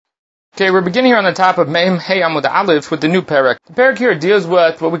Okay, we're beginning here on the top of Mem Hey Amud Aleph with the new parak. The parak here deals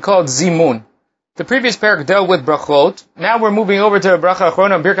with what we call Zimun. The previous parak dealt with brachot. Now we're moving over to bracha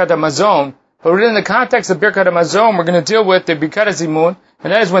achrona Birkat HaMazon. But within the context of Birkat HaMazon, we're going to deal with the Birkat HaZimun,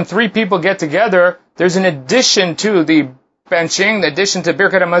 and that is when three people get together, there's an addition to the benching, the addition to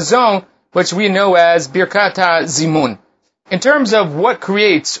Birkat HaMazon, which we know as Birkat HaZimun. In terms of what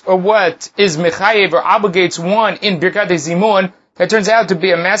creates, or what is mechayev, or obligates one in Birkat HaZimun, that turns out to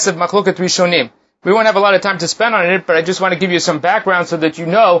be a massive machloket rishonim. We won't have a lot of time to spend on it, but I just want to give you some background so that you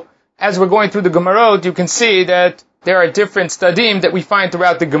know, as we're going through the Gemarot, you can see that there are different stadim that we find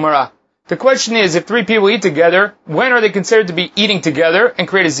throughout the Gemara. The question is, if three people eat together, when are they considered to be eating together and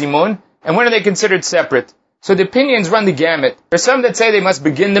create a zimun, and when are they considered separate? So the opinions run the gamut. There's some that say they must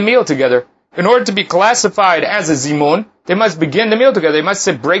begin the meal together. In order to be classified as a zimun, they must begin the meal together. They must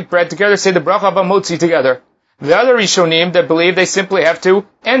say break bread together, say the bracha b'motzi together. The other Rishonim that believe they simply have to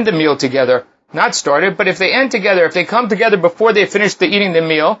end the meal together. Not start it, but if they end together, if they come together before they finish eating the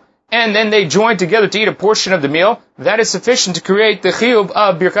meal, and then they join together to eat a portion of the meal, that is sufficient to create the chiyuv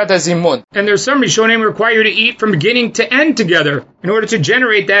of Birkat HaZimun. And there's some Rishonim require you to eat from beginning to end together in order to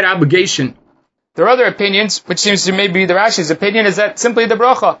generate that obligation. There are other opinions, which seems to maybe the Rashi's opinion, is that simply the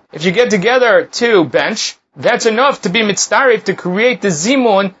bracha. If you get together to bench, that's enough to be mitzdarif to create the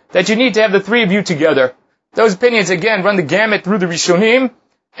zimun that you need to have the three of you together. Those opinions, again, run the gamut through the Rishonim,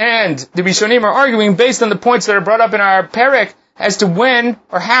 and the Rishonim are arguing based on the points that are brought up in our parak as to when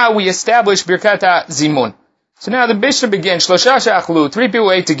or how we establish Birkat HaZimun. So now the Mishnah begins, Shlosha she'achlu, three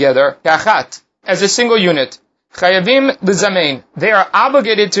people ate together, kachat, as a single unit. Chayavim l'zamein, they are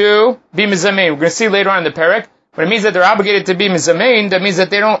obligated to be mizamein. We're going to see later on in the parak, but it means that they're obligated to be mizamein, that means that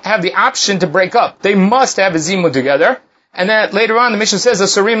they don't have the option to break up. They must have a zimun together, and that later on the Mishnah says,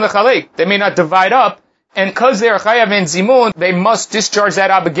 Asurim l'chalek, they may not divide up, and because they are chayav and zimun, they must discharge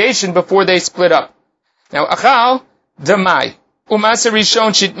that obligation before they split up. Now, achal, damai, u'maser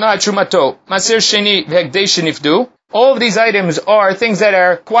rishon shitna chumato, maser sheni v'hekdesh shenifdu. All of these items are things that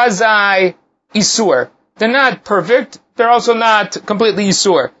are quasi-isur. They're not perfect, they're also not completely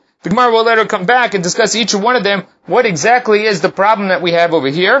isur. The Gemara will later come back and discuss each one of them, what exactly is the problem that we have over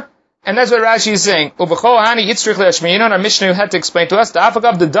here. And that's what Rashi is saying. Uv'chol hani yitzrich le'ashmiyinon, our Mishnah had to explain to us,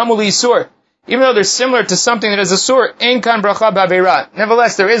 ta'afagav the damuli isur. Even though they're similar to something that is a sur, ein kan bracha ba'veira.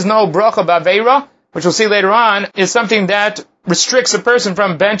 Nevertheless, there is no bracha ba'veira, which we'll see later on, is something that restricts a person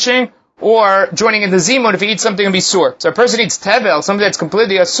from benching or joining in the zimun if he eats something and be sur. So a person eats tevel, something that's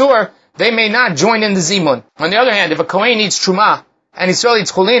completely a sur, they may not join in the zimun. On the other hand, if a kohen eats truma and Yisrael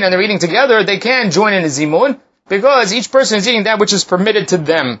eats chulin and they're eating together, they can join in the zimun because each person is eating that which is permitted to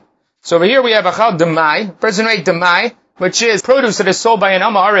them. So over here we have achal demai, person who ate demai, which is produce that is sold by an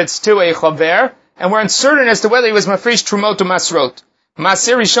Amaretz to a chaver, and we're uncertain as to whether he was mafrish trumot to masrot.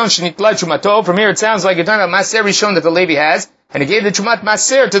 Maser rishon shenitla trumato. From here it sounds like you're talking about maser rishon that the Levi has, and he gave the trumat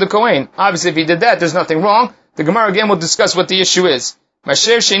maser to the Kohen. Obviously, if he did that, there's nothing wrong. The Gemara again will discuss what the issue is.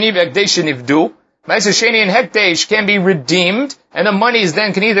 Maser sheni v'hekdesh shenivdu. Maser sheni and hekdesh can be redeemed, and the monies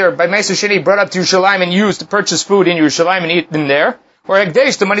then can either by maser sheni brought up to Yerushalayim and used to purchase food in Yerushalayim and eat them there, or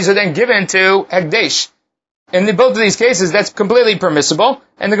hekdesh, the monies are then given to hekdesh. In both of these cases, that's completely permissible,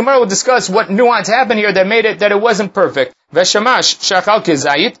 and the Gemara will discuss what nuance happened here that made it that it wasn't perfect. Veshamash shachal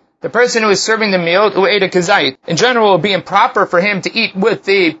kezayit, the person who is serving the meal who ate a kezayit. In general, it would be improper for him to eat with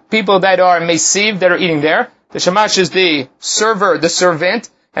the people that are mesiv, that are eating there. The shamash is the server, the servant,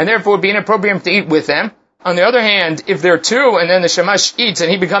 and therefore it would be inappropriate to eat with them. On the other hand, if there are two, and then the shamash eats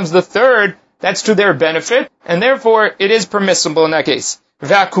and he becomes the third, that's to their benefit, and therefore it is permissible in that case.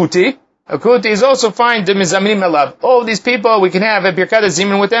 Vakuti, Akuti is also fine to mizamnim alav. All of these people, we can have a Birkat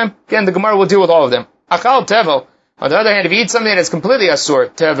HaZimun with them. Again, the Gemara will deal with all of them. Achal tevel. On the other hand, if you eat something that's completely asur,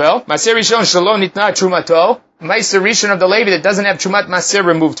 tevel, maser rishon shelo nitna trumato, maser rishon of the Levi that doesn't have trumat maser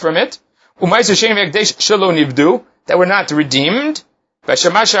removed from it, u'maser sheni v'hekdesh shelo nivdu, that were not redeemed,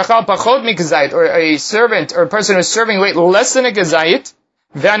 v'shamash achal pachot mikazayit, or a servant, or a person who is serving weight less than a kazayit,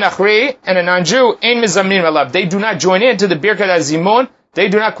 v'anachri, and a non-Jew, ein mizamnim alav. They do not join in to the Birkat HaZimun. They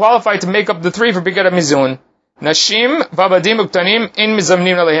do not qualify to make up the three for Birkat HaMizun. Nashim, vabadim, uktanim, in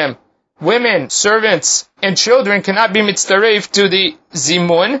mizamnim alehem. Women, servants, and children cannot be mitzdaref to the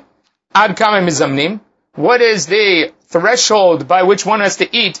zimun. Ad kama mizamnim. What is the threshold by which one has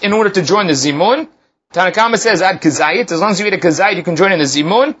to eat in order to join the zimun? Tanakama says ad kazayit. As long as you eat a kazayit, you can join in the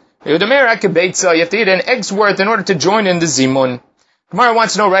zimun. Yehudamer ad kebeitza. You have to eat an egg's worth in order to join in the zimun. Gemara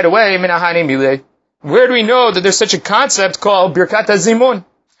wants to know right away, minahani mileh. Where do we know that there's such a concept called Birkat HaZimun?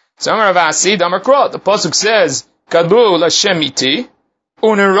 Zamar Avasi, Damar Krot. The pasuk says, Kadlu l'Shem iti,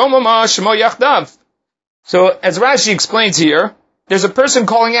 uneromama shemo yachdav. So, as Rashi explains here, there's a person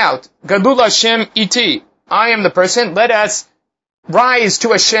calling out, Gadul Hashem iti. I am the person, let us rise to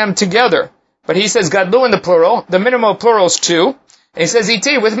Hashem together. But he says Gadlu in the plural, the minimum plural is 2, and he says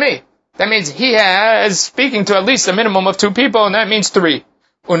iti with me. That means he is speaking to at least a minimum of 2 people, and that means 3.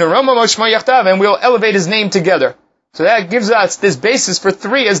 And we'll elevate his name together. So that gives us this basis for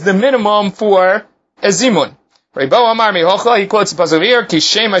 3 as the minimum for a zimun. He quotes the pasuk here,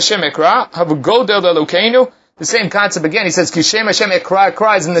 Kishem Hashem ekra, havu godel elokeinu. The same concept again. He says, Kishem Hashem ekra,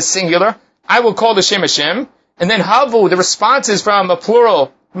 ekra is in the singular. I will call the Shem Hashem. And then havu, the response is from a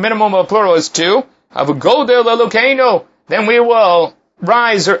plural, minimum of plural is 2. Havu godel elokeinu. Then we will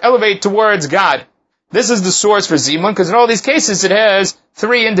rise or elevate towards God. This is the source for zimun, because in all these cases it has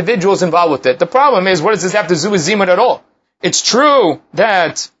 3 individuals involved with it. The problem is, what does this have to do with zimun at all? It's true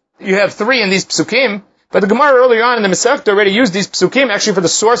that you have 3 in these psukim, but the Gemara earlier on in the Masechta already used these psukim actually for the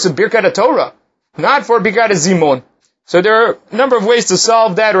source of Birkat Torah, not for Birkat Zimun. So there are a number of ways to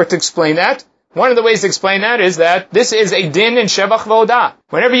solve that or to explain that. One of the ways to explain that is that this is a din in Shevach Vodah.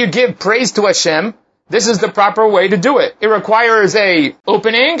 Whenever you give praise to Hashem, this is the proper way to do it. It requires a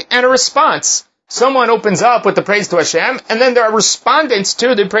opening and a response. Someone opens up with the praise to Hashem, and then there are respondents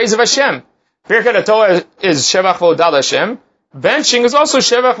to the praise of Hashem. Birkat Torah is Shevach Vodah Hashem. Benching is also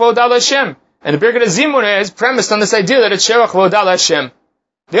Shevach Vodah Hashem. And the Birkat Zimun is premised on this idea that it's Shevach Vodah Hashem.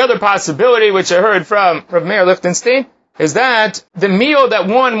 The other possibility, which I heard from Rav Meir Lichtenstein, is that the meal that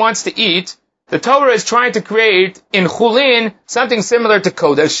one wants to eat, the Torah is trying to create in Chulin something similar to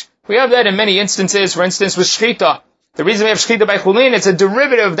Kodesh. We have that in many instances, for instance with Shchita. The reason we have Shchita by Chulin, it's a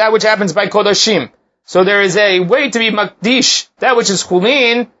derivative of that which happens by Kodashim. So there is a way to be Makdish, that which is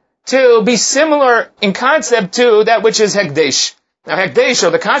Chulin, to be similar in concept to that which is Hekdesh. Now Hekdesh, or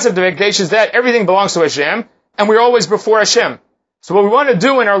the concept of Hekdesh, is that everything belongs to Hashem, and we're always before Hashem. So what we want to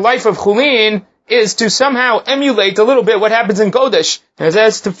do in our life of Chulin is to somehow emulate a little bit what happens in Kodesh. And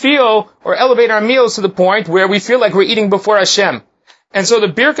that's to feel or elevate our meals to the point where we feel like we're eating before Hashem. And so the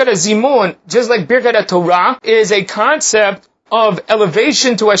Birkat Zimun, just like Birkat Torah, is a concept of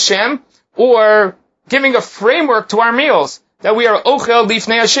elevation to Hashem, or giving a framework to our meals, that we are Ochel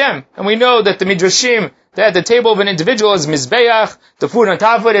Lifnei Hashem. And we know that the Midrashim, that the table of an individual is Mizbeach, the food on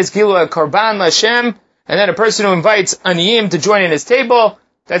top of it is Kilu Karban Hashem, and then a person who invites Aniyim to join in his table,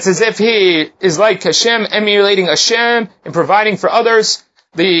 that's as if he is like Hashem, emulating Hashem and providing for others.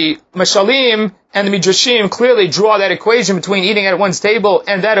 The Mashalim and the Midrashim clearly draw that equation between eating at one's table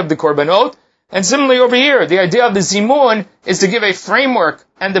and that of the Korbanot. And similarly over here, the idea of the Zimun is to give a framework,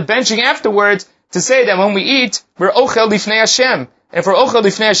 and the benching afterwards to say that when we eat, we're Ochel Lifnei Hashem. And for Ochel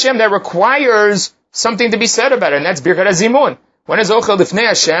Lifnei Hashem, that requires something to be said about it, and that's Birkat Zimun. One is Ochel Lifnei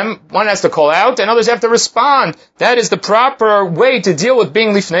Hashem, one has to call out, and others have to respond. That is the proper way to deal with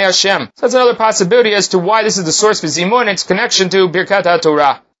being Lifnei Hashem. So that's another possibility as to why this is the source for Zimun, its connection to Birkat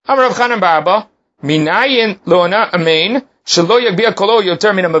HaTorah. Amar Rav Chanan Barba, Minayin Lona Amen, Shelo Yagbia Kolo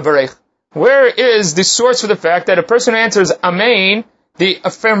Yoter Min HaMavarech. Where is the source for the fact that a person who answers Amen, the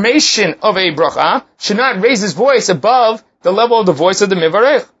affirmation of a bracha, should not raise his voice above the level of the voice of the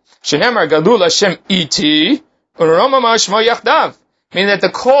Mivarech? Shenemar Gadul Hashem iti, Uromama Shmo Yachdav. Meaning that the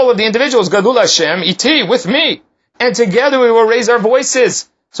call of the individual is Gadul Hashem iti, with me. And together we will raise our voices.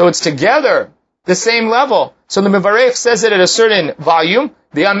 So it's together, the same level. So the Mivarech says it at a certain volume.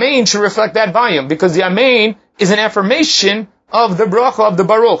 The Amen should reflect that volume, because the Amen is an affirmation of the bracha of the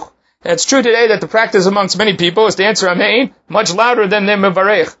Baruch. And it's true today that the practice amongst many people is to answer Amen much louder than the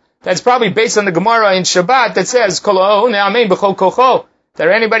Mivarech. That's probably based on the Gemara in Shabbat that says, Kolo Amen b'chol kocho. That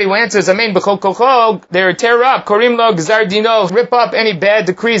anybody who answers Amen b'chol kocho, they tear up, korim lo gzar dino, rip up any bad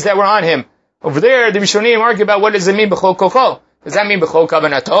decrees that were on him. Over there, the Rishonim argue about what does it mean b'chol kocho. Does that mean b'chol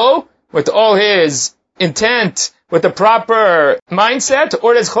kavanato, with all his intent, with the proper mindset,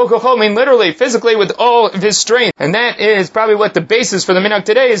 or does chol kocho mean literally, physically, with all of his strength? And that is probably what the basis for the minhag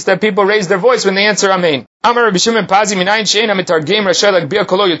today is, that people raise their voice when they answer Amen. Amar Rabbi Shimon Pazi minayin she'ein hamitargim rasha l'gbiya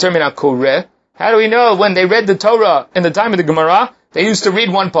kolo yoter min hakoreh. How do we know when they read the Torah in the time of the Gemara, they used to read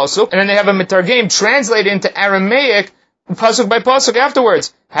one pasuk, and then they have a mitargim translated into Aramaic, pasuk by pasuk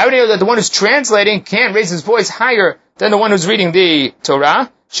afterwards? How do you know that the one who's translating can't raise his voice higher than the one who's reading the Torah?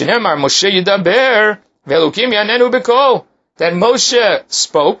 Shenemar Moshe yidaber ve'elokim yanenu b'kol. That Moshe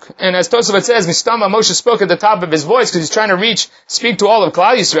spoke, and as Tosafot says, Mistama Moshe spoke at the top of his voice because he's trying to speak to all of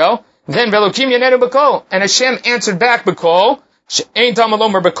Klal Yisrael. Then ve'elokim yanenu b'kol, and Hashem answered back b'kol. She'ein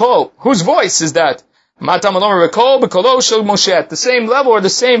tamalomer b'kol. Whose voice is that? Ma tamalomer b'kol b'kolo shel Moshe. The same level or the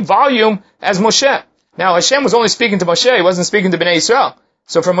same volume as Moshe. Now Hashem was only speaking to Moshe, he wasn't speaking to Bnei Yisrael.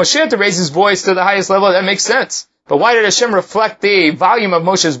 So for Moshe to raise his voice to the highest level, that makes sense. But why did Hashem reflect the volume of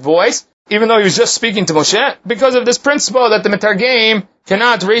Moshe's voice? even though he was just speaking to Moshe, because of this principle that the Metargim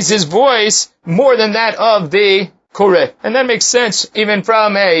cannot raise his voice more than that of the Koreh. And that makes sense even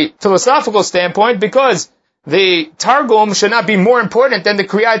from a philosophical standpoint, because the Targum should not be more important than the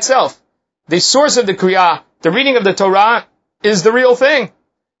Kriyah itself. The source of the Kriyah, the reading of the Torah, is the real thing.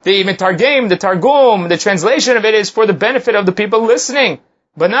 The Metargim, the Targum, the translation of it is for the benefit of the people listening,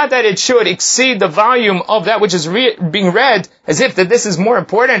 but not that it should exceed the volume of that which is being read, as if that this is more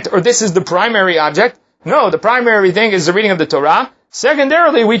important or this is the primary object. No, the primary thing is the reading of the Torah.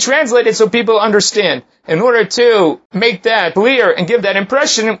 Secondarily, we translate it so people understand. In order to make that clear and give that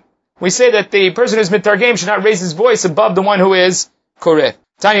impression, we say that the person who's Metargim should not raise his voice above the one who is Koreh.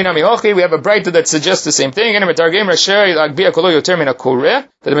 Tani Nami Hochi, we have a braita that suggests the same thing. And the Metargim that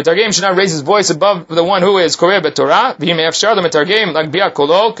the Metargim should not raise his voice above the one who is Koreh b'Torah. The Metargim lagbia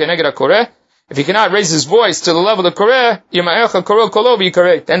kolo keneged Koreh. If he cannot raise his voice to the level of Koreh,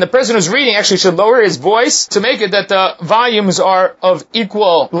 then the person who's reading actually should lower his voice to make it that the volumes are of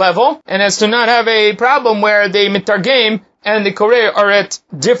equal level, and as to not have a problem where the Metargim and the Koreh are at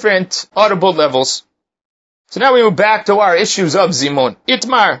different audible levels. So now we move back to our issues of Zimun.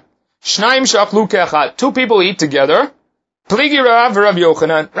 Itmar, Shnaim shachlu ke'achad. Two people eat together. Pligi Rav and Rav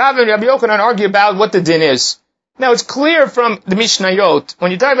Yochanan. Rav and Rav Yochanan argue about what the din is. Now it's clear from the Mishnayot.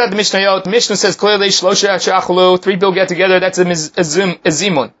 When you talk about the Mishnayot, the Mishnah says clearly, Shlosha shachlu, three people get together, that's a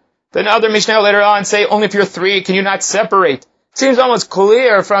Zimun. Then other Mishnayot later on say, only if you're three, can you not separate? It seems almost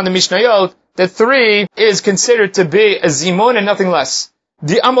clear from the Mishnayot that three is considered to be a Zimun and nothing less.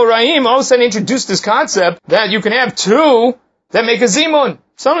 The Amoraim all of a sudden introduced this concept that you can have two that make a Zimun.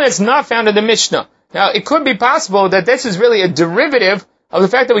 Something that's not found in the Mishnah. Now, it could be possible that this is really a derivative of the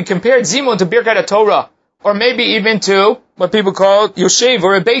fact that we compared Zimun to Birkat Torah, or maybe even to what people call Yoshev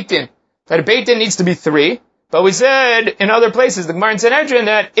or a Beit Din. That a Beit Din needs to be three. But we said in other places, the Gemara in Sanhedrin,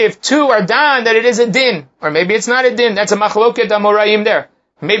 that if two are done, that it is a din. Or maybe it's not a din. That's a machloket Amoraim there.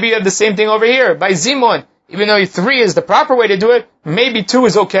 Maybe you have the same thing over here by Zimun. Even though three is the proper way to do it, maybe two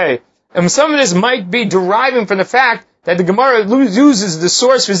is okay. And some of this might be deriving from the fact that the Gemara uses the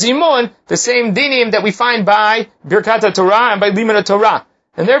source for Zimun, the same dinim that we find by Birkat Torah and by Limud Torah.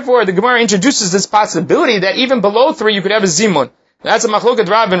 And therefore, the Gemara introduces this possibility that even below three you could have a Zimun. That's a machloket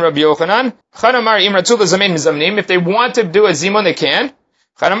Rav and Rabbi Yochanan. Chanamar imratzul zamein mizamnim. If they want to do a Zimun, they can.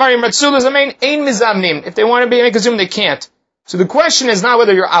 Chanamar imratzul zamein ein mizamnim. If they want to make a Zimun, they can't. So the question is not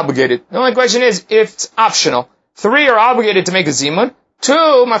whether you're obligated. The only question is if it's optional. Three are obligated to make a Zimun. Two,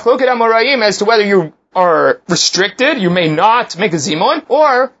 machloket Amoraim, as to whether you are restricted, you may not make a Zimun,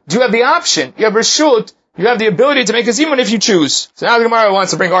 or do you have the option? You have Reshut, you have the ability to make a Zimun if you choose. So now the Gemara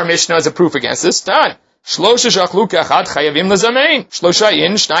wants to bring our Mishnah as a proof against this. Done. Shlosha shachlu ke'achad chayavim lezamein. Shlosha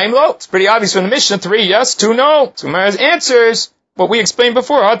in, shnayim lo. It's pretty obvious from the Mishnah. 3 yes, 2 no. So Gemara answers what we explained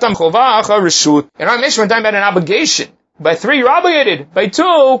before. Hatam chova acha reshut. In our Mishnah, we're talking about an obligation. By 3, you're obligated. By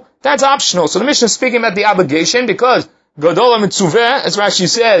 2, that's optional. So the Mishnah is speaking about the obligation because Gadola mitzuveh, as Rashi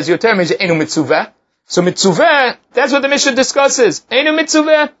says, your term is enu mitzuveh. So mitzuveh, that's what the Mishnah discusses. Enu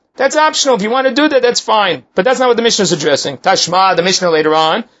mitzuveh, that's optional. If you want to do that, that's fine. But that's not what the Mishnah is addressing. Tashma, the Mishnah later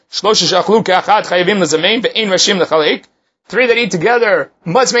on, Shlosha shachlu ke'achad chayavim lezamein ve'ein rashim lechalek. 3 that eat together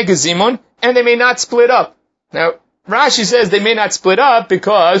must make a zimun, and they may not split up. Now, Rashi says they may not split up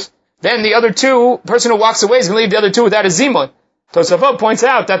because then the other two, person who walks away is going to leave the other two without a zimun. Tosafot points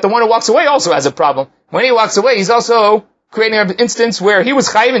out that the one who walks away also has a problem. When he walks away, he's also creating an instance where he was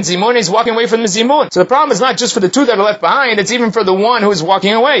chayiv in zimun, and he's walking away from the zimun. So the problem is not just for the two that are left behind, it's even for the one who is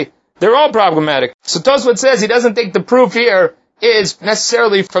walking away. They're all problematic. So Tosafot says he doesn't think the proof here is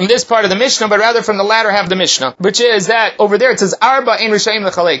necessarily from this part of the Mishnah, but rather from the latter half of the Mishnah, which is that over there it says, Arba ein rishayim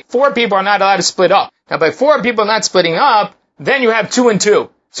lechalek. 4 people are not allowed to split up. Now by 4 people not splitting up, then you have 2 and 2.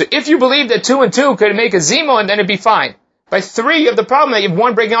 So if you believe that 2 and 2 could make a zimun, then it'd be fine. By 3, you have the problem that you have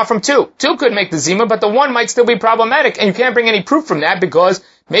 1 breaking off from 2. 2 could make the zimun, but the 1 might still be problematic, and you can't bring any proof from that because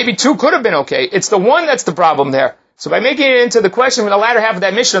maybe 2 could have been okay. It's the 1 that's the problem there. So by making it into the question from the latter half of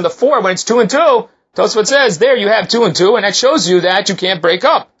that Mishnah, the 4, when it's 2 and 2, Tosfot says there you have 2 and 2, and that shows you that you can't break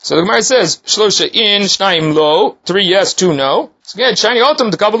up. So the Gemara says, Shlosha in, Shnayim lo, 3 yes, 2 no. So again, Shani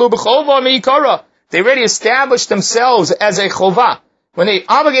Otam, Tekabalu b'cholva me'ikara. They already established themselves as a chovah. When they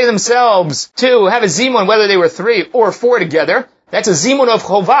obligated themselves to have a zimun, whether they were 3 or 4 together, that's a zimun of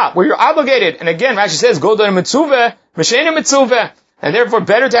chovah, where you're obligated. And again, Rashi says, Golda mitzuveh, Meshena mitzuveh. And therefore,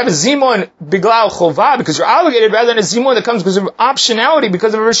 better to have a zimun biglau chovah, because you're obligated, rather than a zimun that comes because of optionality,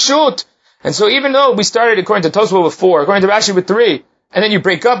 because of a reshut. And so even though we started according to Tosfot with 4, according to Rashi with 3, and then you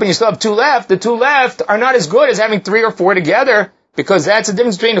break up and you still have 2 left, the 2 left are not as good as having 3 or 4 together, because that's the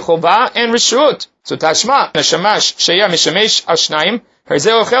difference between chovah and reshut. So Tashma, Nashamash, Sheya Mishamesh Al Shnayim,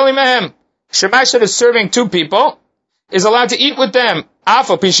 Shamash that is serving two people is allowed to eat with them.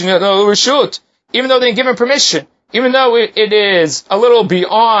 Even though they didn't give him permission. Even though it is a little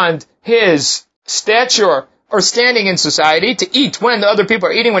beyond his stature or standing in society to eat when the other people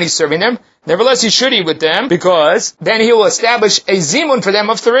are eating when he's serving them, nevertheless he should eat with them, because then he will establish a zimun for them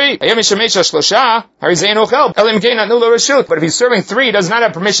of 3. But if he's serving 3, he does not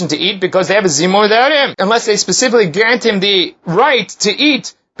have permission to eat because they have a zimun without him, unless they specifically grant him the right to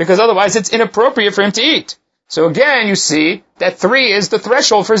eat, because otherwise it's inappropriate for him to eat. So again, you see that 3 is the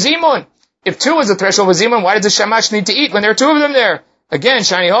threshold for zimun. If 2 is the threshold for zimun, why does the shamash need to eat when there are 2 of them there? Again,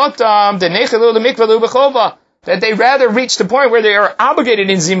 that they rather reach the point where they are obligated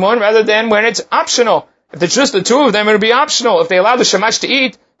in zimun rather than when it's optional. If it's just the 2 of them, it'll be optional. If they allow the shamash to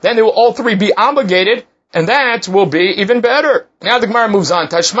eat, then they will all 3 be obligated, and that will be even better. Now the Gemara moves on.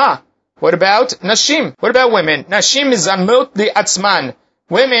 Tashma. What about nashim? What about women? Nashim is zamot the atzman.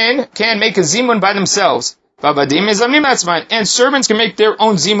 Women can make a zimun by themselves. Vabadim is zamim atzman. And servants can make their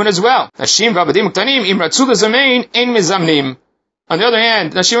own zimun as well. Nashim vabadim uktanim im ratzu lezamein ein mizamnim. On the other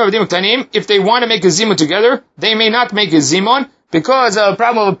hand, nashim vabadim uktanim, if they want to make a zimun together, they may not make a zimun because of a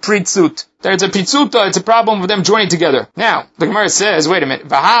problem of pritzut. There's a pitzuta, it's a problem with them joining together. Now, the Gemara says, wait a minute,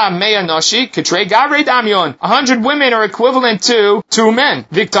 Vaha meya nashi ketrei gavrei damyon. 100 women are equivalent to 2 men.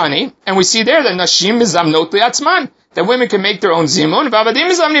 Viktani. And we see there that nashim mizamnot liatzman. That women can make their own zimun. Vabadim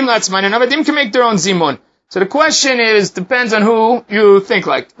mizamnim liatzman. And vabadim can make their own zimun. So the question depends on who you think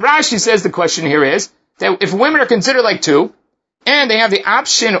like. Rashi says the question here is, that if women are considered like 2, and they have the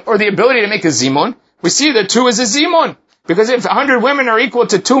option or the ability to make a zimun, we see that 2 is a zimun. Because if 100 women are equal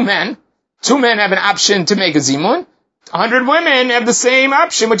to 2 men, 2 men have an option to make a zimun, 100 women have the same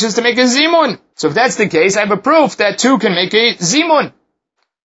option, which is to make a zimun. So if that's the case, I have a proof that 2 can make a zimun.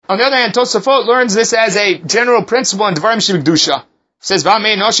 On the other hand, Tosafot learns this as a general principle in Dvarim Shebekdusha. It says,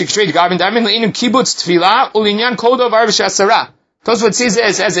 Tosafot sees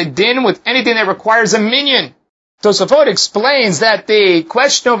this as a din with anything that requires a minyan. Tosafot explains that the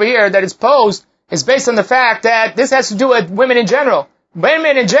question over here that is posed is based on the fact that this has to do with women in general.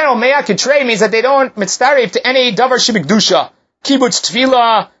 Women in general, meya kitrei means that they don't mitzaref to any davar shebekdusha. Kibbutz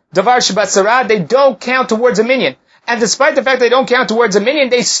tefillah, davar shebatzara, they don't count towards a minyan. And despite the fact they don't count towards a minyan,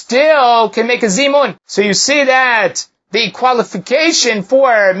 they still can make a zimun. So you see that the qualification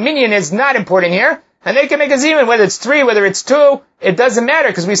for minyan is not important here. And they can make a zimun, whether it's 3, whether it's 2, it doesn't matter,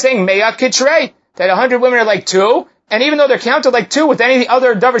 because we're saying meya kitrei, that 100 women are like 2, and even though they're counted like 2 with any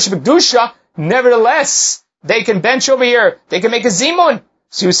other davar shebekdusha, nevertheless, they can bench over here. They can make a zimun.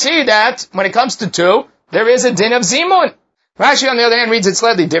 So you see that when it comes to 2, there is a din of zimun. Rashi, on the other hand, reads it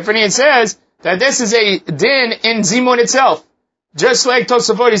slightly differently. It says that this is a din in zimun itself. Just like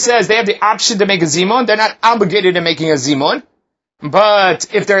Tosafot says, they have the option to make a zimun. They're not obligated to making a zimun.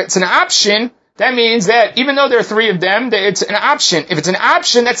 But if it's an option, that means that even though there are 3 of them, it's an option. If it's an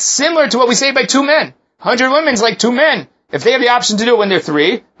option, that's similar to what we say by 2 men. 100 women is like 2 men. If they have the option to do it when they're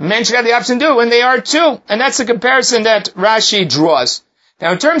 3, men should have the option to do it when they are 2. And that's the comparison that Rashi draws.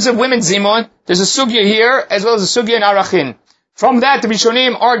 Now in terms of women's zimun, there's a sugya here, as well as a sugya in Arachin. From that, the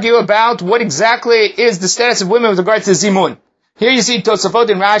Rishonim argue about what exactly is the status of women with regard to zimun. Here you see Tosafot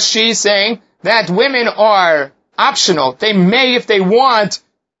and Rashi saying that women are optional. They may, if they want,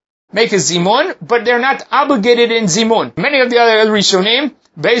 make a zimun, but they're not obligated in zimun. Many of the other Rishonim,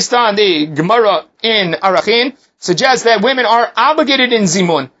 based on the Gemara in Arachin, suggest that women are obligated in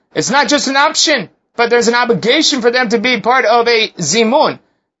zimun. It's not just an option, but there's an obligation for them to be part of a zimun.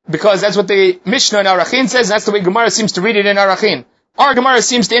 Because that's what the Mishnah in Arachin says, and that's the way Gemara seems to read it in Arachin. Our Gemara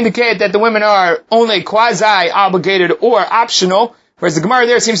seems to indicate that the women are only quasi-obligated or optional, whereas the Gemara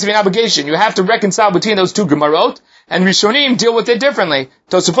there seems to be an obligation. You have to reconcile between those 2 Gemarot, and Rishonim deal with it differently.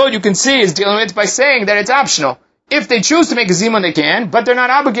 Tosafot, you can see, is dealing with it by saying that it's optional. If they choose to make a zimun, they can, but they're not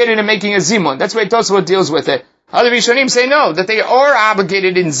obligated in making a zimun. That's the way Tosafot deals with it. Other Rishonim say no, that they are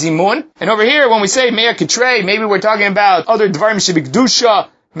obligated in zimun. And over here, when we say meya kitrei, maybe we're talking about other dvarim shebekdusha.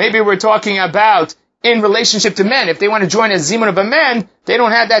 Maybe we're talking about in relationship to men. If they want to join a zimun of a man, they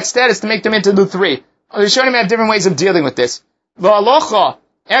don't have that status to make them into the 3. The Rishonim have different ways of dealing with this. V'alocha,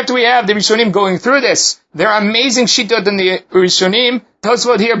 after we have the Rishonim going through this, there are amazing shitot in the Rishonim.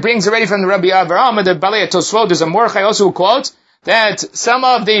 Tosfot here brings already from the Rabbi Avraham, the Balei Tosfot. There's a Mordechai also who quotes that some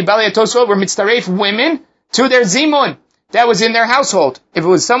of the Balei Tosfot were mitzaref women to their zimun that was in their household. If it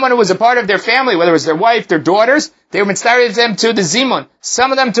was someone who was a part of their family, whether it was their wife, their daughters, they were mitzaref them to the zimun.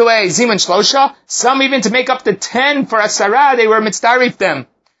 Some of them to a zimun shlosha, some even to make up the 10 for a sarah, they were mitzaref them.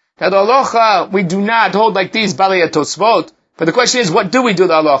 Now the halacha, we do not hold like these Balei Tosfot, but the question is, what do we do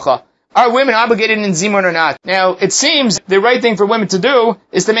the halacha? Are women obligated in zimun or not? Now, it seems the right thing for women to do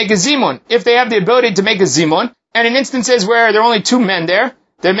is to make a zimun. If they have the ability to make a zimun, and in instances where there are only two men there,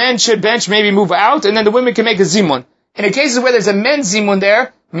 the men should bench, maybe move out, and then the women can make a zimun. In the cases where there's a men's zimun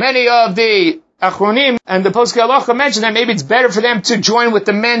there, many of the Achronim and the Poskai Halacha mention that maybe it's better for them to join with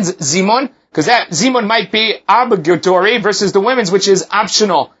the men's zimun, because that zimun might be obligatory versus the women's, which is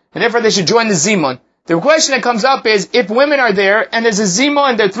optional, and therefore they should join the zimun. The question that comes up is, if women are there, and there's a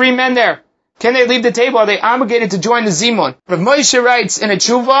zimun, and there are three men there, can they leave the table? Are they obligated to join the zimun? Rav Moshe writes in a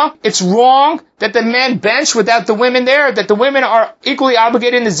tshuva, it's wrong that the men bench without the women there, that the women are equally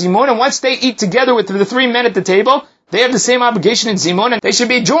obligated in the zimun, and once they eat together with the three men at the table, they have the same obligation in zimun, and they should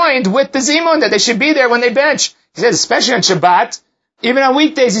be joined with the zimun, that they should be there when they bench. He says, especially on Shabbat. Even on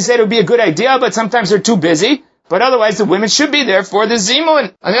weekdays, he said it would be a good idea, but sometimes they're too busy. But otherwise, the women should be there for the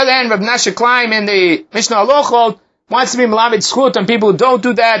zimun. On the other hand, Rav Menashe Klein in the Mishnah Halachot wants to be Melamed Zchut on people who don't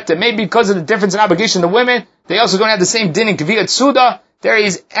do that, maybe because of the difference in obligation to women. They also don't have the same din in Kviyat Suda. There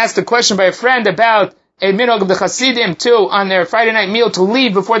he's asked a question by a friend about a minhag of the Hasidim too, on their Friday night meal to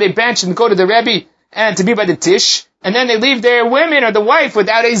leave before they bench and go to the Rebbe and to be by the Tish. And then they leave their women or the wife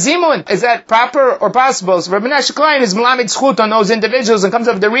without a zimun. Is that proper or possible? So Rav Menashe Klein is Melamed Zchut on those individuals and comes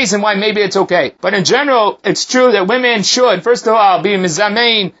up with the reason why maybe it's okay. But in general, it's true that women should, first of all, be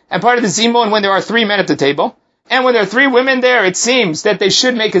mizamein and part of the zimun when there are three men at the table. And when there are three women there, it seems that they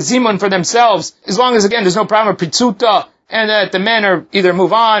should make a zimun for themselves, as long as, again, there's no problem with pritzuta, and that the men are either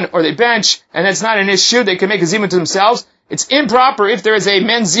move on or they bench, and that's not an issue, they can make a zimun to themselves. It's improper if there is a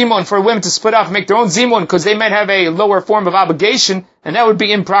men's zimun for women to split off and make their own zimun, because they might have a lower form of obligation, and that would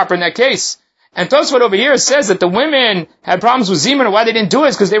be improper in that case. And Tosfot over here says that the women had problems with zimun, and why they didn't do it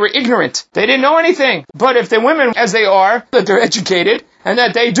is because they were ignorant. They didn't know anything. But if the women, as they are, that they're educated, and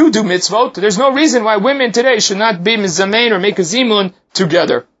that they do mitzvot, there's no reason why women today should not be mizamein or make a zimun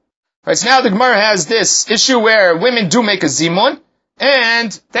together. Right, so now the Gemara has this issue where women do make a zimun,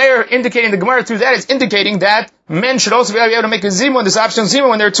 and they're indicating, the Gemara through that is indicating that men should also be able to make a zimun, this optional zimun,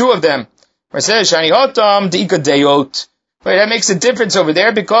 when there are two of them. Right, says, Shani Hotam, Deika Deyot. Right, that makes a difference over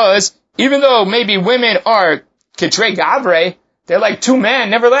there, because even though maybe women are Ketrei Gavre, they're like two men,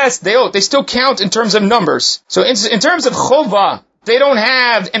 nevertheless, they still count in terms of numbers. So in terms of Chova, they don't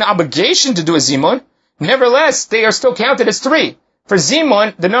have an obligation to do a zimun. Nevertheless, they are still counted as three. For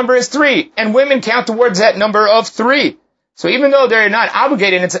zimun, the number is three, and women count towards that number of three. So even though they're not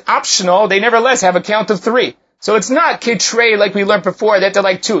obligated, it's optional, they nevertheless have a count of three. So it's not ketrei like we learned before, that they're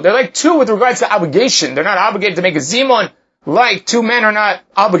like two. They're like two with regards to obligation. They're not obligated to make a zimun, like two men are not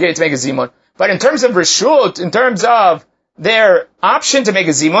obligated to make a zimun. But in terms of reshut, in terms of their option to make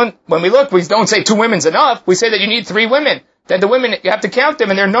a zimun, when we look, we don't say two women's enough, we say that you need three women. Then the women, you have to count them,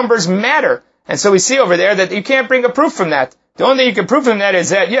 and their numbers matter. And so we see over there that you can't bring a proof from that. The only thing you can prove from that is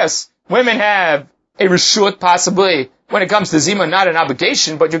that, yes, women have a reshut, possibly, when it comes to zimun, not an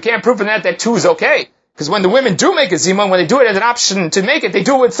obligation, but you can't prove from that two is okay. Because when the women do make a zimun, when they do it as an option to make it, they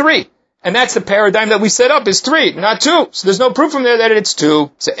do it with three. And that's the paradigm that we set up, is three, not two. So there's no proof from there that it's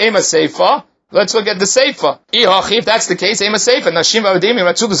two. So, Ema Seifa. Let's look at the Seifa. If that's the case, Ema Seifa. Nashim v'avadim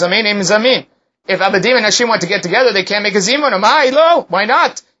yiratzuu b'zamein em zamin. If Avadim and Nashim want to get together, they can't make a zimun. Why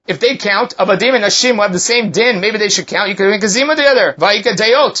not? If they count, Avadim and Nashim will have the same din. Maybe they should count. You can make a zimun together. Va'ika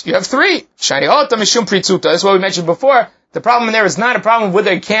Dayot. You have three. Shani Hota Mishum Pritzuta. That's what we mentioned before. The problem there is not a problem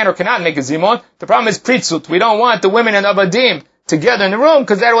whether they can or cannot make a zimun. The problem is Pritzut. We don't want the women and Avadim together in the room,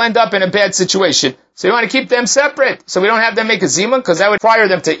 because that will end up in a bad situation. So we want to keep them separate. So we don't have them make a zimun, because that would require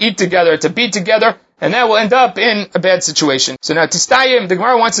them to eat together, to be together, and that will end up in a bad situation. So now, Tistayim, the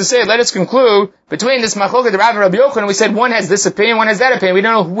Gemara wants to say, let us conclude, between this Machloket, Rav and Rabbi Yochanan, we said one has this opinion, one has that opinion. We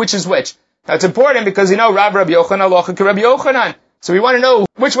don't know which is which. Now it's important because Rav Rabbi Yochanan, Halacha Rabbi Yochanan. So we want to know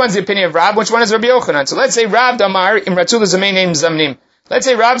which one's the opinion of Rav, which one is Rabbi Yochanan. So let's say Rav Damar, Imratzul Zamein Neim Zamnim. Let's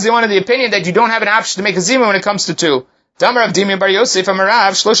say Rav's the one of the opinion that you don't have an option to make a zimun when it comes to two. If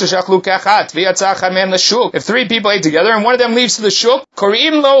three people ate together and one of them leaves to the shuk,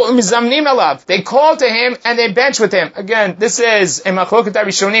 they call to him and they bench with him. Again, this is in Machloket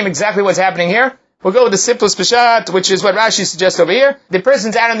Rishonim exactly what's happening here. We'll go with the simplest Peshat, which is what Rashi suggests over here. The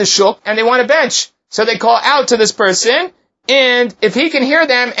person's out in the shuk and they want to bench. So they call out to this person, and if he can hear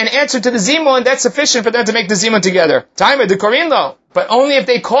them and answer to the zimun, that's sufficient for them to make the zimun together. Time of the korim lo. But only if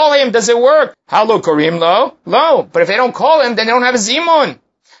they call him does it work. How lo korim lo? Lo. But if they don't call him, then they don't have a zimun.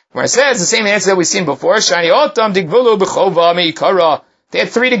 Where it says the same answer that we've seen before. Shani otam digvulu b'chova meikara. They had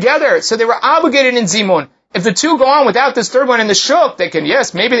three together, so they were obligated in zimun. If the two go on without this third one in the shuk, they can,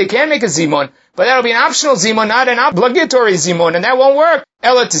 yes, maybe they can make a zimun, but that'll be an optional zimun, not an obligatory zimun, and that won't work.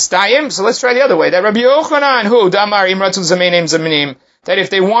 Ela tistayim, so let's try the other way. That Rabbi Yochanan, who, Damar imratzul zamein zaminim, that if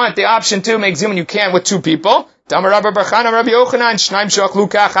they want the option to make zimun, you can with two people.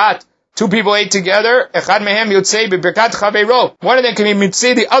 Two people ate together. One of them can be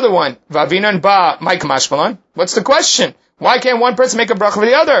mitzay the other one. What's the question? Why can't one person make a bracha for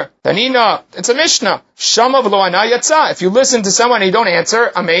the other? Tanina, it's a Mishnah. Shama v'lo ana yatsa. If you listen to someone and you don't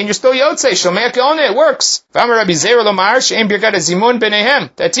answer, amen, you're still yotzei. Shomea ke'oneh, it works. That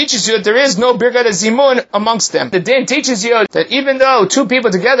teaches you that there is no birkat zimun amongst them. The din teaches you that even though two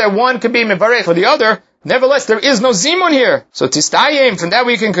people together, one could be mevarech for the other, nevertheless, there is no zimun here. So tistayim, from that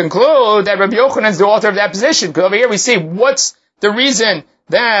we can conclude that Rabbi Yochanan is the author of that position. Because over here we see what's the reason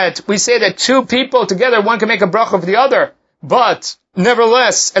that we say that two people together, one can make a bracha for the other. But,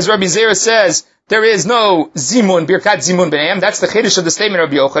 nevertheless, as Rabbi Zera says, there is no zimun, birkat zimun b'neim. That's the chiddush of the statement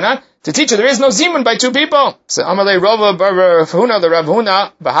of Rabbi Yochanan. To teach you there is no zimun by two people. So, Amalei Rova bar Rav Huna, the Rav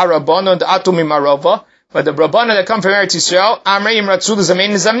Huna, Bahara Bono, the Atu Mimarova. But the Rabbana that come from Eretz Yisrael, Amreim Ratzul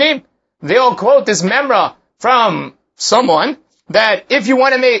Zamein Zamnim. They all quote this memra from someone that if you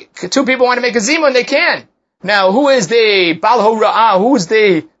want to make, two people want to make a zimun, they can. Now, who is the Bal Hora'ah? Who is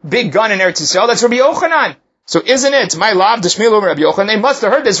the big gun in Eretz Yisrael? That's Rabbi Yochanan. So isn't it my love, Tishmilu Rabbi Yochanan? They must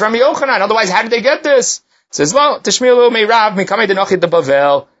have heard this from Rabbi Yochanan. Otherwise, how did they get this? It says, well, Tishmilu me Rav, mi kamei denochit de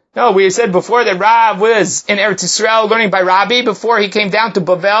Bavel. No, we said before that Rav was in Eretz Yisrael learning by Rabbi before he came down to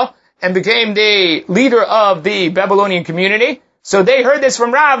Bavel and became the leader of the Babylonian community. So they heard this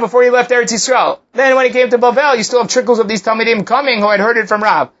from Rav before he left Eretz Yisrael. Then when he came to Bavel, you still have trickles of these Talmidim coming who had heard it from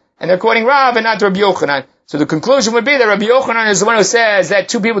Rav. And they're quoting Rav and not Rabbi Yochanan. So the conclusion would be that Rabbi Yochanan is the one who says that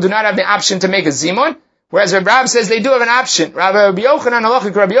two people do not have the option to make a zimun. Whereas Rav says they do have an option. Rabbi Yochanan,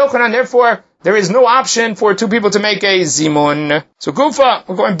 halachic Rabbi Yochanan, therefore, there is no option for two people to make a zimun. So Kufa,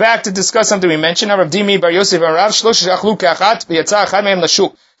 we're going back to discuss something we mentioned. Rav Dimi bar Yosef and Rav Shlosh shachlu ka'achat v'yatza achad mehem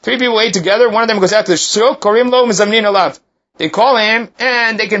lashuk. Three people ate together, one of them goes out to the shuk, korim lo mizamnin alav. They call him,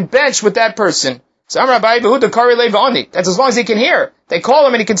 and they can bench with that person. So Amar Abai behuda kari leiva oni. That's as long as he can hear. They call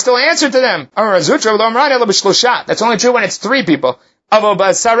him and he can still answer to them. Amar Razutra lo amran elo b'shlosha. That's only true when it's three people. When you're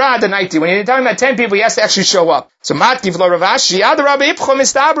talking about 10 people, he has to actually show up. So Matkiv lo Ravashi,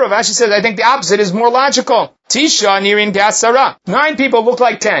 Ravashi says, I think the opposite is more logical. Tisha nirin gasara. 9 people look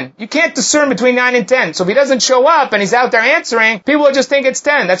like 10. You can't discern between 9 and 10. So if he doesn't show up and he's out there answering, people will just think it's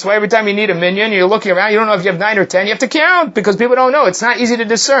 10. That's why every time you need a minion, you're looking around, you don't know if you have 9 or 10. You have to count because people don't know. It's not easy to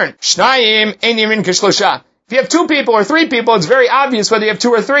discern. Shnayim nirin kishlosha. If you have 2 people or 3 people, it's very obvious whether you have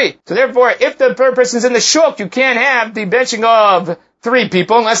 2 or 3. So therefore, if the person's in the shuk, you can't have the benching of 3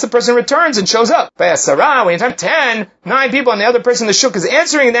 people unless the person returns and shows up. By a sarah, when you have 10, 9 people and the other person in the shuk is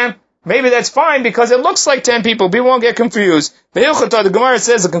answering them, maybe that's fine because it looks like 10 people. People won't get confused. The Gemara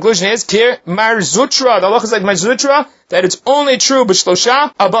says the conclusion is, Kir Mar Zutra, the halach is like Mar Zutra, that it's only true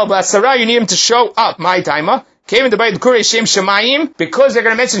b'shlosha, above b'asara, you need him to show up. My timer. Came into Bayit Kure Shem Shemayim, because they're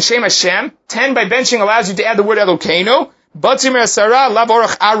going to mention Shem Hashem. 10 by benching allows you to add the word Elokeinu. Batzim Asara, Lav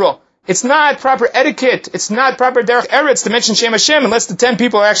Orach Aro. It's not proper etiquette. It's not proper derech eretz to mention Shem Hashem unless the 10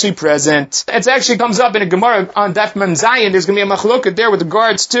 people are actually present. It actually comes up in a Gemara on Daf Mem Zayin. There's going to be a machloket there with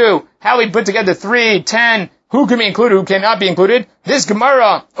regards to how we put together 3, 10, who can be included, who cannot be included. This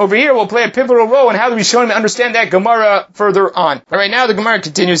Gemara over here will play a pivotal role in how do we show him to understand that Gemara further on. All right, now the Gemara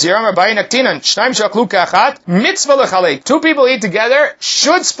continues here. 2 people eat together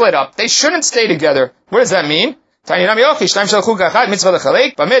should split up. They shouldn't stay together. What does that mean? If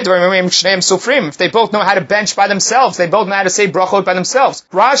they both know how to bench by themselves, they both know how to say brachot by themselves.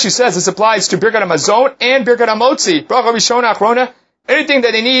 Rashi says this applies to Birkat HaMazon and Birkat HaMotzi. Bracha Rishona Achrona. Anything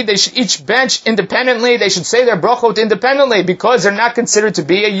that they need, they should each bench independently. They should say their brachot independently because they're not considered to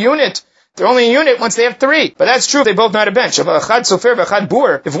be a unit. They're only a unit once they have 3. But that's true, they both know how to bench. If one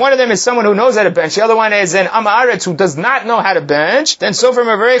of them is someone who knows how to bench, the other one is an Amaretz who does not know how to bench, then Sofer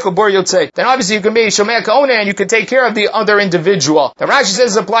Mavarech or Bor Yotzei. Then obviously you can be Shomea Ka'oneh and you can take care of the other individual. The Rashi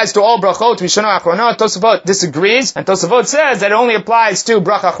says this applies to all brachot. Rishona Achrona. Tosafot disagrees, and Tosafot says that it only applies to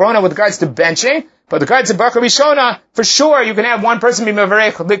Bracha Achrona with regards to benching. But with regards to Bracha Rishona, for sure you can have one person be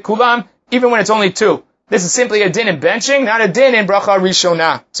Mavarech Likulam, even when it's only 2. This is simply a din in benching, not a din in bracha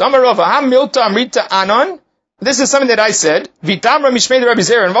rishona. So Amarova, ha milta amrita anon. This is something that I said. Vitamra mishmei Rabbi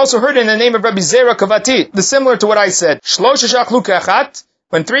Zera, and I've also heard it in the name of Rabbi Zera Kavati. The similar to what I said. Shlosh shachlu ka'achat.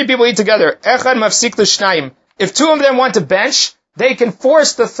 When 3 people eat together, echad mafsik l'shnayim. If 2 of them want to bench, they can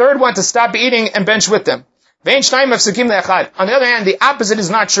force the 3rd one to stop eating and bench with them. Vein shnayim mafsikim le'echad. On the other hand, the opposite is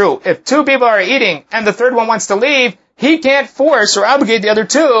not true. If 2 people are eating and the 3rd one wants to leave, he can't force or obligate the other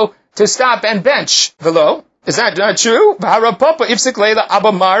 2 to stop and bench. Velo, is that not true? Rav Papa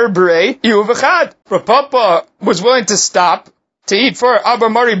was willing to stop to eat for Abba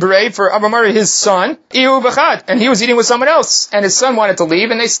Mari Bray, for Abba Mari his son, Ihu B'chad, and he was eating with someone else, and his son wanted to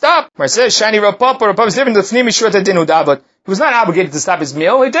leave, and they stopped. Where it says, Shani Rapapa, Rapapa is different, he was not obligated to stop his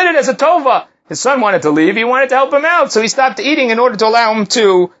meal, he did it as a tova. His son wanted to leave, he wanted to help him out, so he stopped eating in order to allow him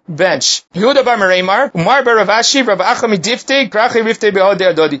to bench. Yehuda bar Mereimar, Umar bar Rav Ashi, Rav Acham Difte, Krachi Rifte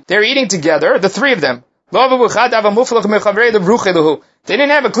Be'odei Adodi. They're eating together, the three of them. They didn't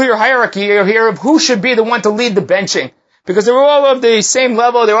have a clear hierarchy here of who should be the one to lead the benching. Because they were all of the same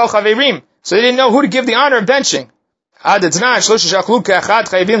level, they were all chaverim. So they didn't know who to give the honor of benching.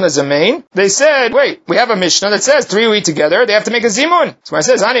 They said, wait, we have a Mishnah that says 3 who eat together, they have to make a zimun. So it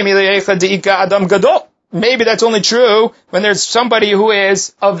says, maybe that's only true when there's somebody who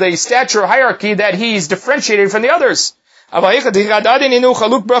is of the stature hierarchy that he's differentiated from the others.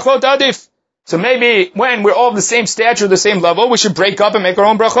 So maybe when we're all of the same stature, the same level, we should break up and make our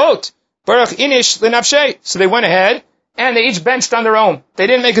own brachot. So they went ahead, and they each benched on their own. They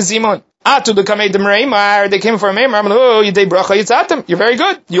didn't make a zimun. They came for a meimar. You're very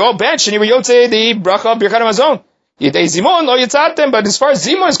good. You all benched, and you were yotze the bracha birkat hamazon. But as far as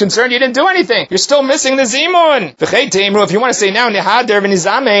zimun is concerned, you didn't do anything. You're still missing the zimun. If you want to say now,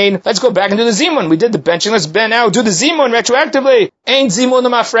 let's go back and do the zimun. We did the benching, let's now do the zimun retroactively. Ain't zimun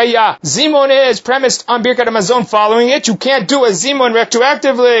mafreya. Zimun is premised on birkat hamazon following it. You can't do a zimun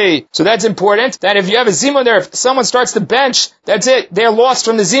retroactively. So that's important, that if you have a zimun there, if someone starts to bench, that's it. They're lost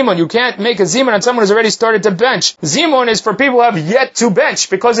from the zimun. You can't make a zimun on someone who's already started to bench. Zimun is for people who have yet to bench,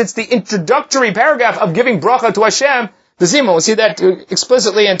 because it's the introductory paragraph of giving bracha to Hashem. The zimun, we'll see that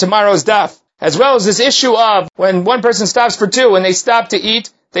explicitly in tomorrow's daf. As well as this issue of when one person stops for two, when they stop to eat,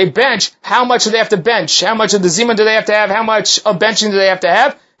 they bench, how much do they have to bench? How much of the zimun do they have to have? How much of benching do they have to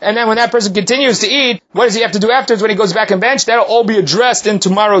have? And then when that person continues to eat, what does he have to do afterwards when he goes back and bench? That'll all be addressed in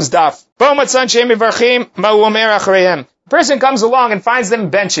tomorrow's daf. Person comes along and finds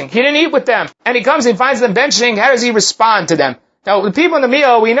them benching. He didn't eat with them. And he comes and finds them benching. How does he respond to them? Now, the people in the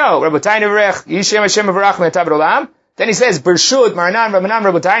meal, we know. Then he says, Bershut, Maranan, Ramanan,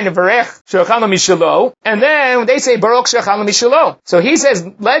 Rabotai, Nevarech, Shechalnu Mishalo. And then they say, Baruch Shechalnu Mishalo. So he says,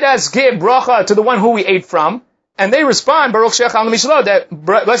 let us give bracha to the one who we ate from. And they respond, Baruch Shechalnu Mishalo, that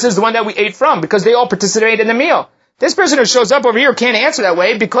blessed is the one that we ate from, because they all participated in the meal. This person who shows up over here can't answer that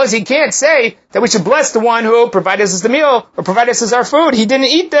way, because he can't say that we should bless the one who provided us the meal, or provided us our food. He didn't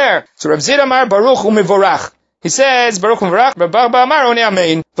eat there. So Rav Zid Amar, Baruch Umivorach. He says, Baruch Umivorach, Rabba Amar, One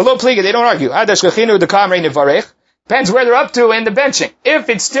Amen. V'lo Pliga, they don't argue. Adash Lechinu, the Kamrei Nevarech. Depends where they're up to in the benching. If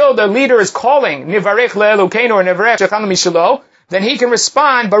it's still the leader is calling, Nivarech le'elokeinu or Nivarech shechalnu mishalo, then he can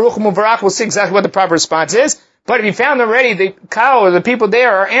respond, Baruch Muvarach, we'll see exactly what the proper response is. But if he found already, the cow or the people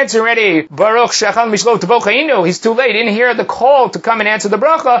there are answering already, Baruch shechalnu mishalo t'bochainu, he's too late, he didn't hear the call to come and answer the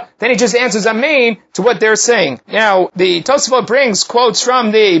bracha, then he just answers Amen to what they're saying. Now, the Tosafot brings quotes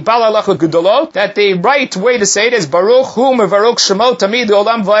from the Bala Halacha Gedolot, that the right way to say it is, Baruch hu mevaruk shemo tamid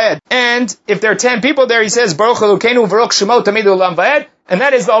olam va'ed. And if there are 10 people there, he says, Baruch Elokeinu mevaruk shemo tamid olam va'ed. And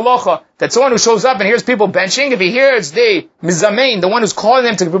that is the halacha, that someone who shows up and hears people benching, if he hears the mizamein, the one who's calling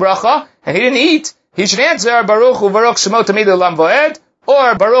them to bracha, and he didn't eat, he should answer, Baruch hu mevaruk shemo tamid olam va'ed,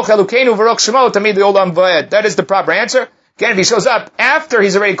 or Baruch Elokeinu mevaruk shemo tamid olam va'ed. That is the proper answer. Again, if he shows up after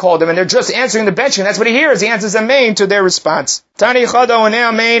he's already called them and they're just answering the benching, that's what he hears. He answers Amen to their response. We have one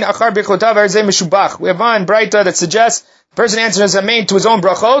Braita that suggests the person answers Amen to his own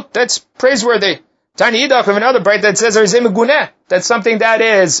brachot. That's praiseworthy. Tani Idach, we have another Braita that says that's something that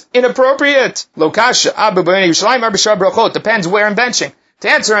is inappropriate. Lokasha, Abu B'nei Yerushalayim, Arbishar brachot. Depends where in benching. To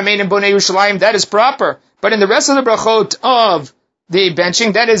answer Amen in B'nei Yerushalayim, that is proper. But in the rest of the brachot of the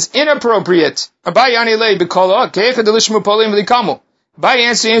benching, that is inappropriate. Abai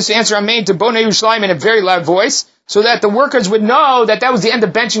used to answer Amen to Bonei Yerushalayim in a very loud voice, so that the workers would know that that was the end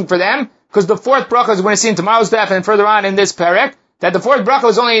of benching for them, because the fourth bracha, as we're going to see in tomorrow's daf and further on in this perek, that the fourth bracha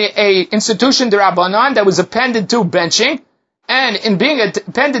was only a institution d'Rabbanan that was appended to benching, and in being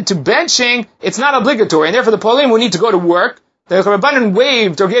appended to benching, it's not obligatory, and therefore the Polim who need to go to work, the Rabbanan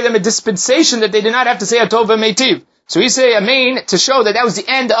waived or gave them a dispensation that they did not have to say Atov v'Meitiv. So he say Amen to show that that was the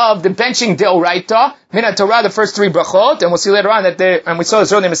end of the benching deoraita, Minat Torah, the first 3 brachot, and we'll see later on that and we saw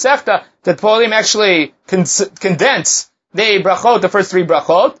this earlier in Masechta, that Polim actually condense the brachot, the first 3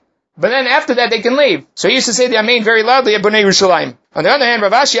 brachot, but then after that they can leave. So he used to say the Amen very loudly at Bnei Yerushalayim. On the other hand,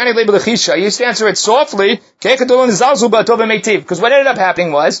 Rav Ashi Ani Leib Lechisha, he used to answer it softly, because what ended up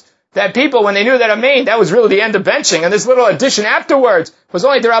happening was, that people, when they knew that Amen, that was really the end of benching, and this little addition afterwards was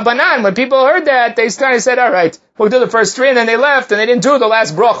only the Rabbanan. When people heard that, they kind of said, alright, we'll do the first 3, and then they left, and they didn't do the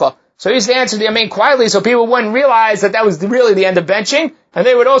last bracha. So he used to answer the Amen quietly, so people wouldn't realize that that was really the end of benching, and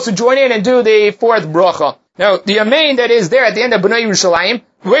they would also join in and do the 4th bracha. Now, the Amen that is there at the end of Bnei Yerushalayim,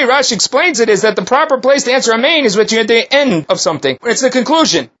 the way Rashi explains it is that the proper place to answer Amen is when you're at the end of something. It's the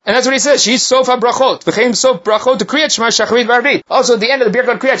conclusion. And that's what he says. She's Sofa Brachot. V'chein Sof Brachot to Kriyat Shema Shachrit V'Arvit. Also, at the end of the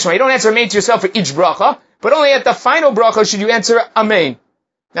Birkat Kriyat Shema, you don't answer Amen to yourself for each bracha, but only at the final bracha should you answer Amen.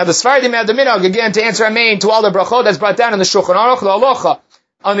 Now, the Sfaradim have the minhag, again, to answer Amen to all the brachot that's brought down in the Shulchan Aruch, the Halacha.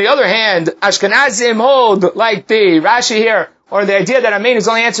 On the other hand, Ashkenazim hold, like the Rashi here, or the idea that Amen is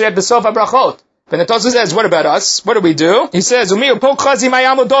only answered at the Sofa Brachot. Then the Tosfos says, what about us? What do we do? He says, Umiyu po chazi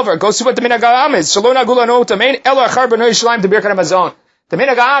mayam dover. Go see what the minhag ha'am is. Shalom agula no tamein elo achar b'nei Yerushalayim to Birkat Hamazon. The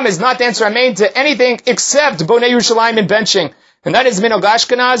minhag ha'am is not to answer Amen to anything except Bonei Yerushalayim in benching. And that is minhag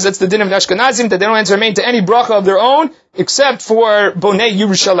Ashkenaz. That's the din of Ashkenazim, that they don't answer Amen to any bracha of their own, except for Bonei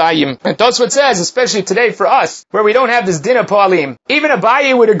Yerushalayim. And that's what says, especially today for us, where we don't have this din of Pa'alim. Even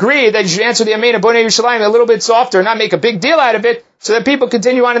Abaye would agree that you should answer the Amen of Bonei Yerushalayim a little bit softer, not make a big deal out of it, so that people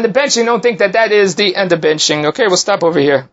continue on in the benching and don't think that that is the end of benching. Okay, we'll stop over here.